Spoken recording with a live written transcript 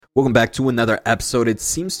Welcome back to another episode. It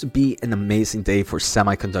seems to be an amazing day for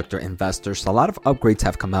semiconductor investors. A lot of upgrades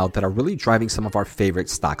have come out that are really driving some of our favorite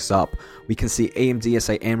stocks up. We can see AMD, as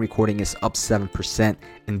I am recording, is up 7%.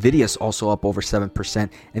 Nvidia is also up over 7%.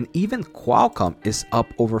 And even Qualcomm is up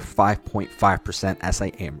over 5.5% as I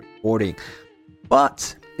am recording.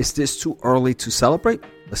 But is this too early to celebrate?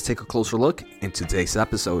 Let's take a closer look in today's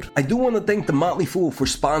episode. I do want to thank The Motley Fool for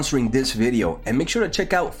sponsoring this video, and make sure to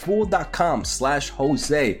check out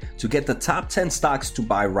fool.com/Jose to get the top 10 stocks to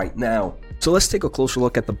buy right now. So let's take a closer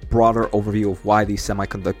look at the broader overview of why these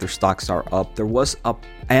semiconductor stocks are up. There was an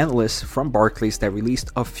analyst from Barclays that released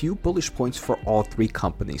a few bullish points for all three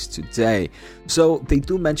companies today. So they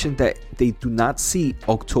do mention that they do not see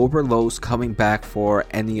October lows coming back for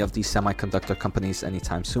any of these semiconductor companies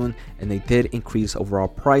anytime soon, and they did increase overall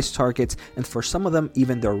price targets, and for some of them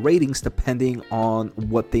even their ratings, depending on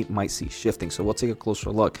what they might see shifting. So we'll take a closer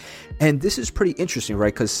look. And this is pretty interesting,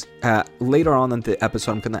 right? Because later on in the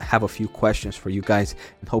episode I'm going to have a few questions for you guys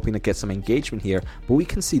and hoping to get some engagement here. But we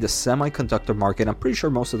can see the semiconductor market, I'm pretty sure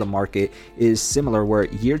most of the market is similar, where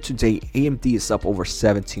year to date AMD is up over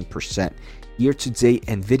 17%. Year to date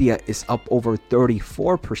Nvidia is up over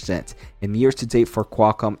 34%, and year to date for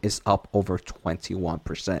Qualcomm is up over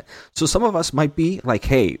 21%. So some of us might be like,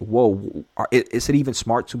 hey, whoa, is it even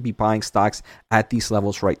smart to be buying stocks at these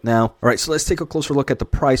levels right now? All right, so let's take a closer look at the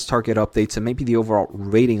price target updates and maybe the overall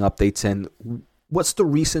rating updates and what's the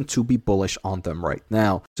reason to be bullish on them right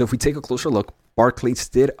now. So if we take a closer look, Barclays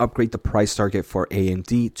did upgrade the price target for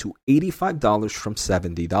AMD to $85 from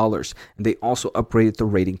 $70, and they also upgraded the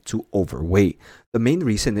rating to overweight. The main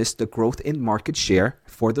reason is the growth in market share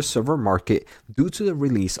for the server market due to the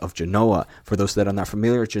release of Genoa. For those that are not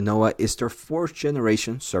familiar, Genoa is their 4th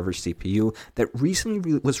generation server CPU that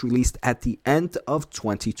recently was released at the end of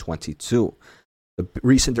 2022. The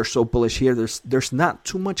reason they're so bullish here, there's not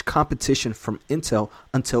too much competition from Intel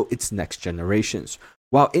until its next generations.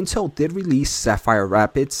 While Intel did release Sapphire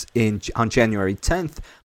Rapids on January 10th,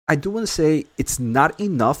 I do want to say it's not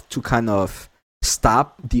enough to kind of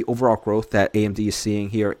stop the overall growth that AMD is seeing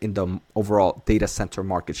here in the overall data center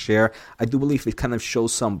market share. I do believe it kind of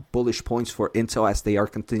shows some bullish points for Intel as they are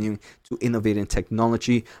continuing to innovate in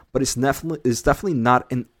technology, but it's definitely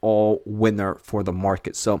not an all winner for the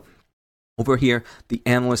market. So over here, the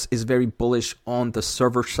analyst is very bullish on the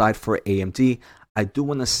server side for AMD. I do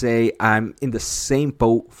want to say I'm in the same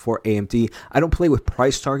boat for AMD. I don't play with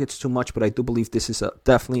price targets too much, but I do believe this is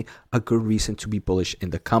definitely a good reason to be bullish in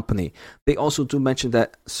the company. They also do mention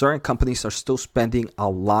that certain companies are still spending a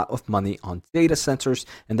lot of money on data centers,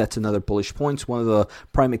 and that's another bullish point. One of the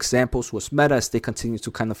prime examples was Meta, as they continue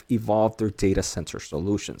to kind of evolve their data center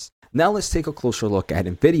solutions. Now let's take a closer look at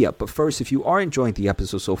Nvidia. But first, if you are enjoying the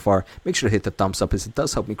episode so far, make sure to hit the thumbs up, as it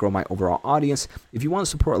does help me grow my overall audience. If you want to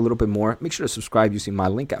support a little bit more, make sure to subscribe using my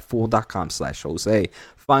link at fool.com/Jose.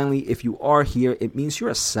 Finally, if you are here, it means you're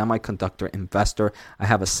a semiconductor investor. I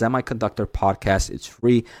have a semiconductor podcast. It's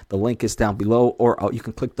free. The link is down below, or you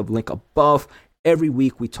can click the link above. Every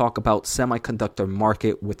week we talk about semiconductor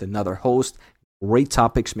market with another host. Great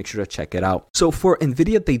topics, make sure to check it out. So for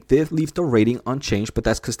Nvidia, they did leave the rating unchanged, but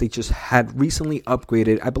that's because they just had recently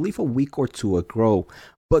upgraded, I believe a week or two ago.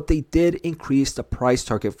 But they did increase the price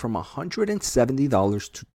target from $170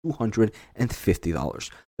 to $250.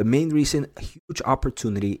 The main reason, a huge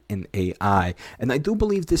opportunity in AI. And I do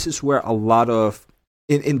believe this is where a lot of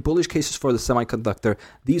In bullish cases for the semiconductor,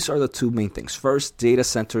 these are the two main things. First, data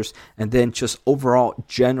centers, and then just overall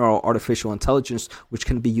general artificial intelligence, which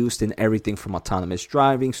can be used in everything from autonomous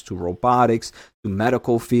driving to robotics, to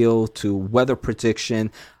medical field, to weather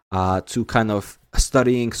prediction, to kind of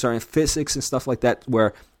studying certain physics and stuff like that,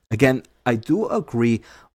 where, again, I do agree,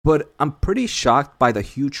 but I'm pretty shocked by the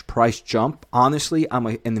huge price jump. Honestly, I'm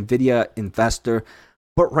an Nvidia investor,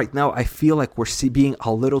 but right now, I feel like we're being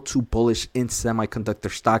a little too bullish in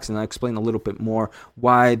semiconductor stocks, and I'll explain a little bit more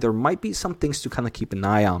why there might be some things to kind of keep an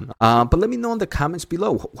eye on. But let me know in the comments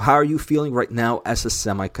below, how are you feeling right now as a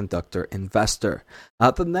semiconductor investor?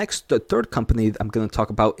 The third company I'm going to talk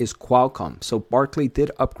about is Qualcomm. So Barclays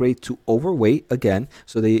did upgrade to overweight again,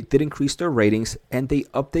 so they did increase their ratings, and they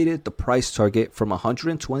updated the price target from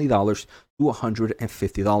 $120 to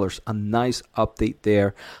 $150. A nice update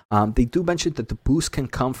there. They do mention that the boost can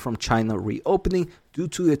come from China reopening due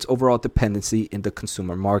to its overall dependency in the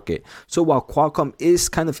consumer market. So while Qualcomm is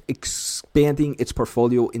kind of expanding its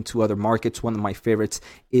portfolio into other markets, one of my favorites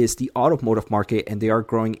is the automotive market, and they are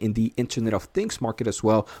growing in the Internet of Things market as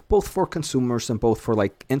well, both for consumers and both for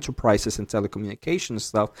like enterprises and telecommunications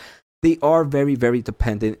stuff. they are very, very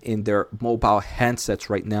dependent in their mobile handsets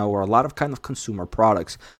right now, or a lot of kind of consumer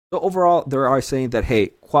products. So overall, they are saying that,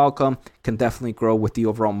 hey, Qualcomm can definitely grow with the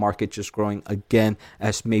overall market just growing again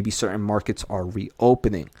as maybe certain markets are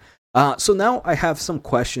reopening. So now I have some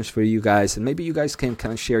questions for you guys, and maybe you guys can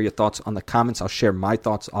kind of share your thoughts on the comments. I'll share my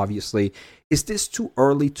thoughts, obviously. Is this too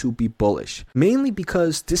early to be bullish? Mainly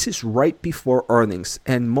because this is right before earnings,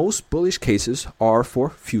 and most bullish cases are for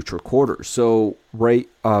future quarters. So,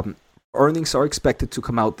 earnings are expected to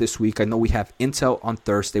come out this week. I know we have Intel on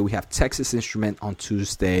Thursday. We have Texas Instrument on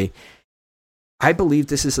Tuesday. I believe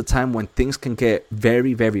this is a time when things can get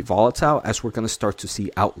very, very volatile as we're going to start to see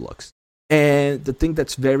outlooks. And the thing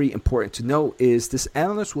that's very important to know is this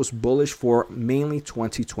analyst was bullish for mainly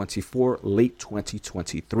 2024, late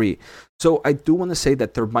 2023. So I do want to say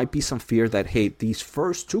that there might be some fear that, hey, these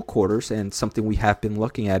first 2 quarters, and something we have been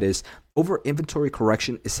looking at is over inventory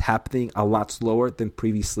correction is happening a lot slower than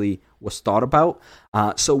previously was thought about.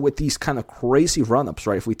 So with these kind of crazy run-ups,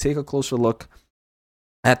 right, if we take a closer look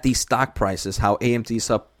at these stock prices, how AMD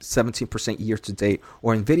is up 17% year to date,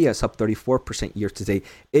 or Nvidia is up 34% year to date,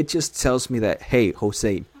 it just tells me that, hey,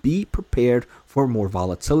 Jose, be prepared for more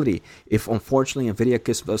volatility. If unfortunately Nvidia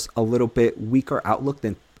gives us a little bit weaker outlook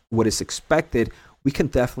than what is expected, we can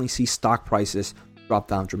definitely see stock prices drop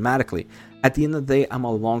down dramatically. At the end of the day, I'm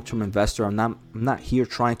a long-term investor. I'm not here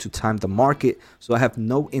trying to time the market, so I have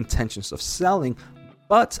no intentions of selling.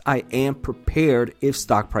 But I am prepared if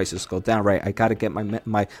stock prices go down, right? I got to get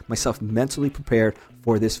myself mentally prepared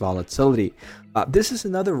for this volatility. This is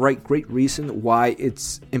another great reason why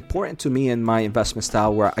it's important to me in my investment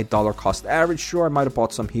style where I dollar cost average. Sure, I might have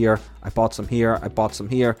bought some here, I bought some here, I bought some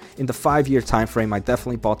here. In the 5-year time frame, I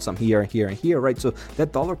definitely bought some here, here, and here, right? So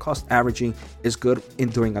that dollar cost averaging is good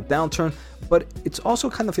during a downturn, but it's also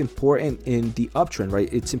kind of important in the uptrend,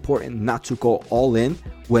 right? It's important not to go all in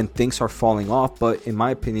when things are falling off, but in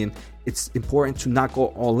my opinion, it's important to not go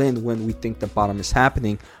all in when we think the bottom is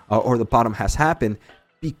happening or the bottom has happened,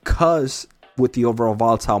 because with the overall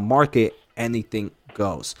volatile market, anything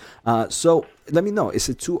goes. So let me know, is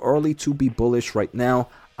it too early to be bullish right now?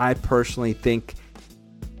 I personally think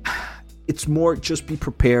it's more just be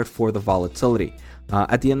prepared for the volatility.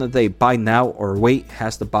 At the end of the day, buy now or wait.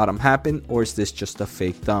 Has the bottom happened, or is this just a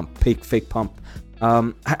fake dump, fake pump?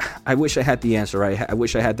 I wish I had the answer, right? I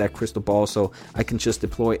wish I had that crystal ball so I can just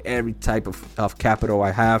deploy every type of capital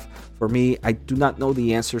I have. For me, I do not know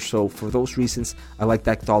the answer, so for those reasons, I like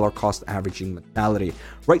that dollar cost averaging mentality.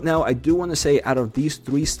 Right now, I do want to say out of these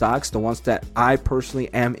 3 stocks, the ones that I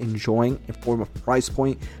personally am enjoying in form of price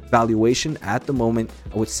point valuation at the moment,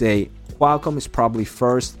 I would say Qualcomm is probably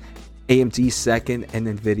first, AMD second, and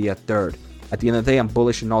Nvidia third. At the end of the day, I'm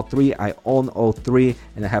bullish in all 3. I own all 3,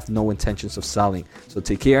 and I have no intentions of selling. So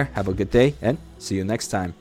take care, have a good day, and see you next time.